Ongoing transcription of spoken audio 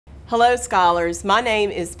Hello scholars, my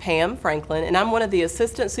name is Pam Franklin and I'm one of the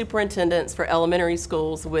assistant superintendents for elementary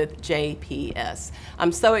schools with JPS.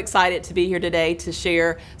 I'm so excited to be here today to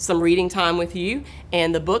share some reading time with you,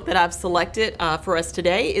 and the book that I've selected for us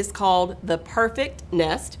today is called The Perfect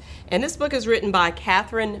Nest, and this book is written by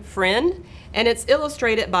Catherine Friend and it's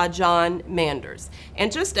illustrated by John Manders.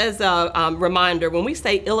 And just as a reminder, when we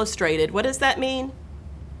say illustrated, what does that mean?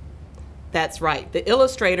 That's right. The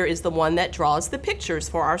illustrator is the one that draws the pictures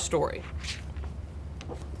for our story.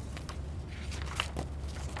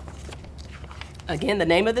 Again, the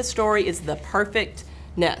name of the story is The Perfect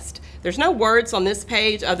Nest. There's no words on this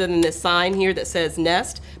page other than this sign here that says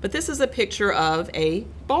nest, but this is a picture of a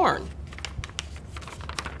barn.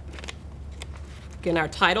 Again, our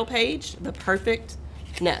title page, The Perfect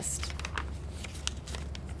Nest.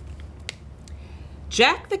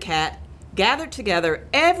 Jack the cat gathered together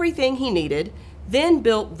everything he needed, then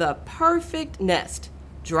built the perfect nest,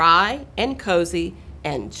 dry and cozy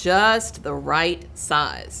and just the right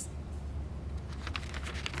size.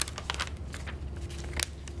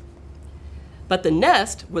 But the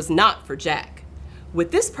nest was not for Jack.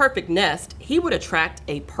 With this perfect nest, he would attract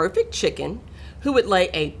a perfect chicken who would lay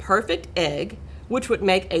a perfect egg, which would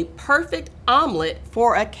make a perfect omelet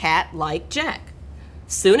for a cat like Jack.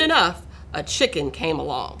 Soon enough, a chicken came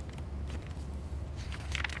along.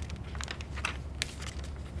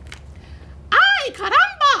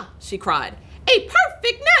 Caramba, she cried, a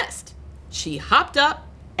perfect nest. She hopped up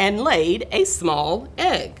and laid a small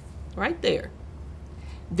egg right there.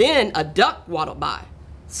 Then a duck waddled by.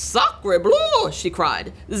 Sacre bleu, she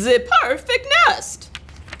cried, the perfect nest.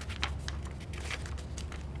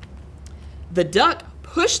 The duck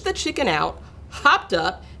pushed the chicken out, hopped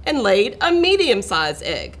up, and laid a medium-sized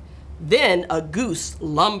egg. Then a goose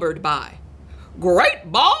lumbered by.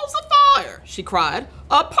 Great balls of fire, she cried,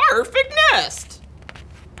 a perfect nest.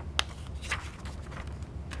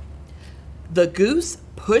 The goose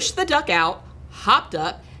pushed the duck out, hopped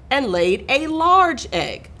up, and laid a large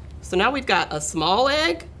egg. So now we've got a small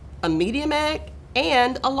egg, a medium egg,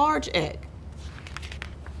 and a large egg.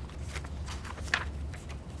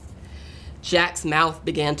 Jack's mouth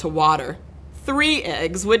began to water. 3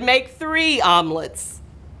 eggs would make 3 omelets.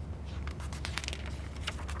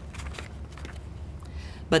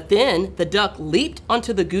 But then the duck leaped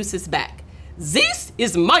onto the goose's back. This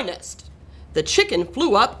is my nest. The chicken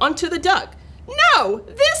flew up onto the duck. No,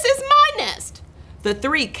 this is my nest. The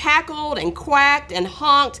 3 cackled and quacked and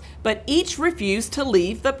honked, but each refused to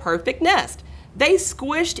leave the perfect nest. They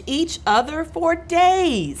squished each other for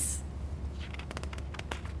days.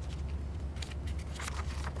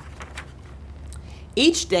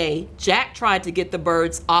 Each day, Jack tried to get the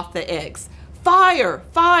birds off the eggs. Fire,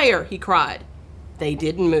 fire, he cried. They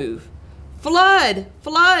didn't move. Flood,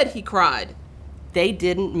 flood, he cried. They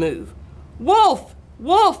didn't move. Wolf,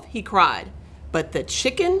 wolf, he cried. But the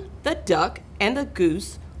chicken, the duck, and the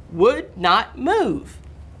goose would not move.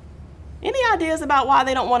 Any ideas about why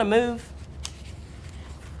they don't want to move?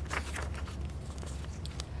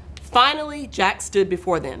 Finally, Jack stood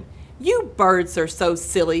before them. You birds are so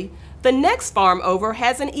silly. The next farm over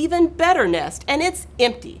has an even better nest, and it's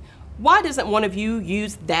empty. Why doesn't one of you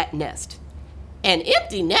use that nest? An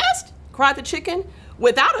empty nest? Cried the chicken.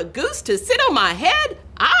 Without a goose to sit on my head?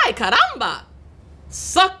 Ay, caramba!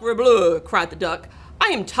 Sacre bleu, cried the duck.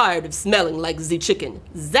 I am tired of smelling like the chicken.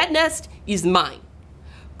 That nest is mine.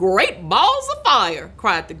 Great balls of fire,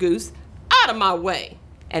 cried the goose. Out of my way.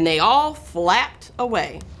 And they all flapped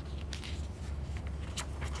away.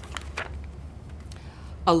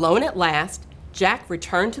 Alone at last, Jack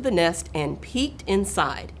returned to the nest and peeked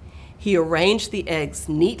inside. He arranged the eggs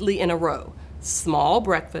neatly in a row. Small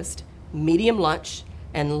breakfast, medium lunch,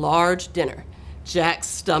 and large dinner. Jack's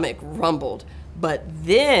stomach rumbled. But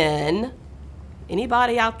then,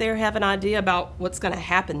 anybody out there have an idea about what's going to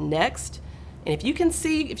happen next? And if you can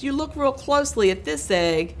see, if you look real closely at this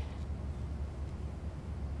egg,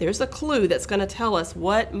 there's a clue that's going to tell us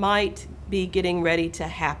what might be getting ready to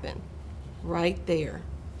happen right there.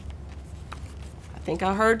 I think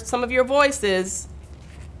I heard some of your voices.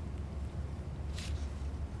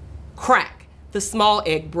 Crack! The small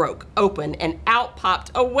egg broke open and out popped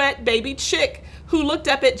a wet baby chick who looked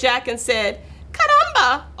up at Jack and said,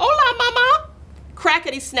 Caramba! Hola, mama!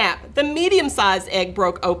 Crackety snap, the medium-sized egg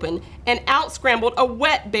broke open and out scrambled a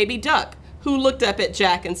wet baby duck who looked up at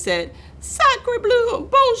Jack and said, Sacre bleu,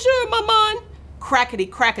 bonjour, maman! Crackety,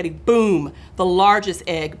 crackety, boom! The largest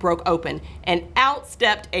egg broke open and out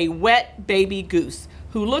stepped a wet baby goose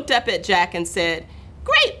who looked up at Jack and said,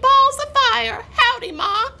 Great balls of fire! Howdy,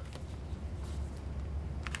 ma!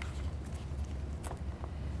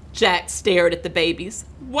 Jack stared at the babies.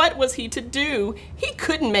 What was he to do? He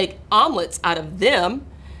couldn't make omelets out of them.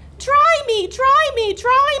 "Dry me, dry me,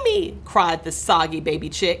 dry me," cried the soggy baby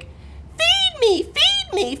chick. "Feed me,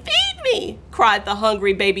 feed me, feed me," cried the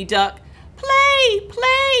hungry baby duck. "Play,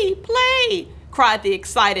 play, play," cried the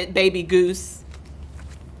excited baby goose.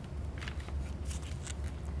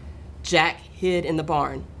 Jack hid in the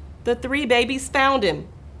barn. The 3 babies found him.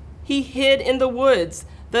 He hid in the woods.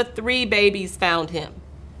 The 3 babies found him.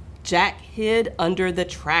 Jack hid under the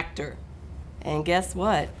tractor. And guess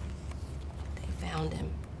what? They found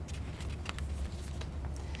him.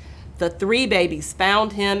 The 3 babies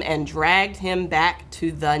found him and dragged him back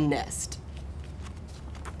to the nest.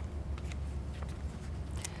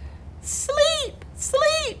 "Sleep,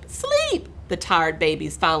 sleep, sleep," the tired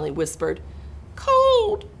babies finally whispered.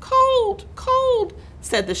 "Cold, cold, cold,"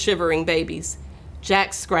 said the shivering babies.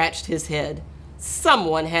 Jack scratched his head.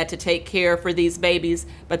 Someone had to take care for these babies,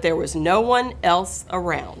 but there was no one else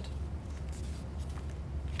around.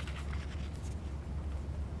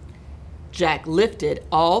 Jack lifted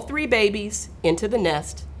all 3 babies into the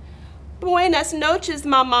nest. "Buenas noches,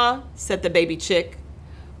 Mama," said the baby chick.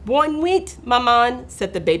 "Bon nuit, Maman,"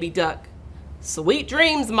 said the baby duck. "Sweet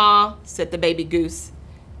dreams, Ma," said the baby goose.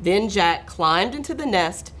 Then Jack climbed into the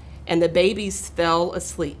nest and the babies fell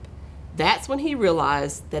asleep. That's when he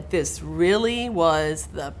realized that this really was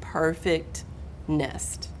the perfect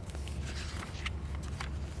nest.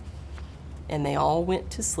 And they all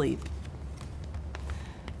went to sleep.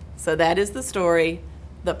 So that is the story,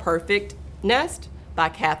 The Perfect Nest by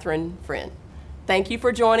Catherine Friend. Thank you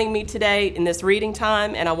for joining me today in this reading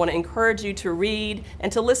time, and I want to encourage you to read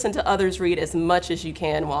and to listen to others read as much as you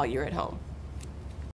can while you're at home.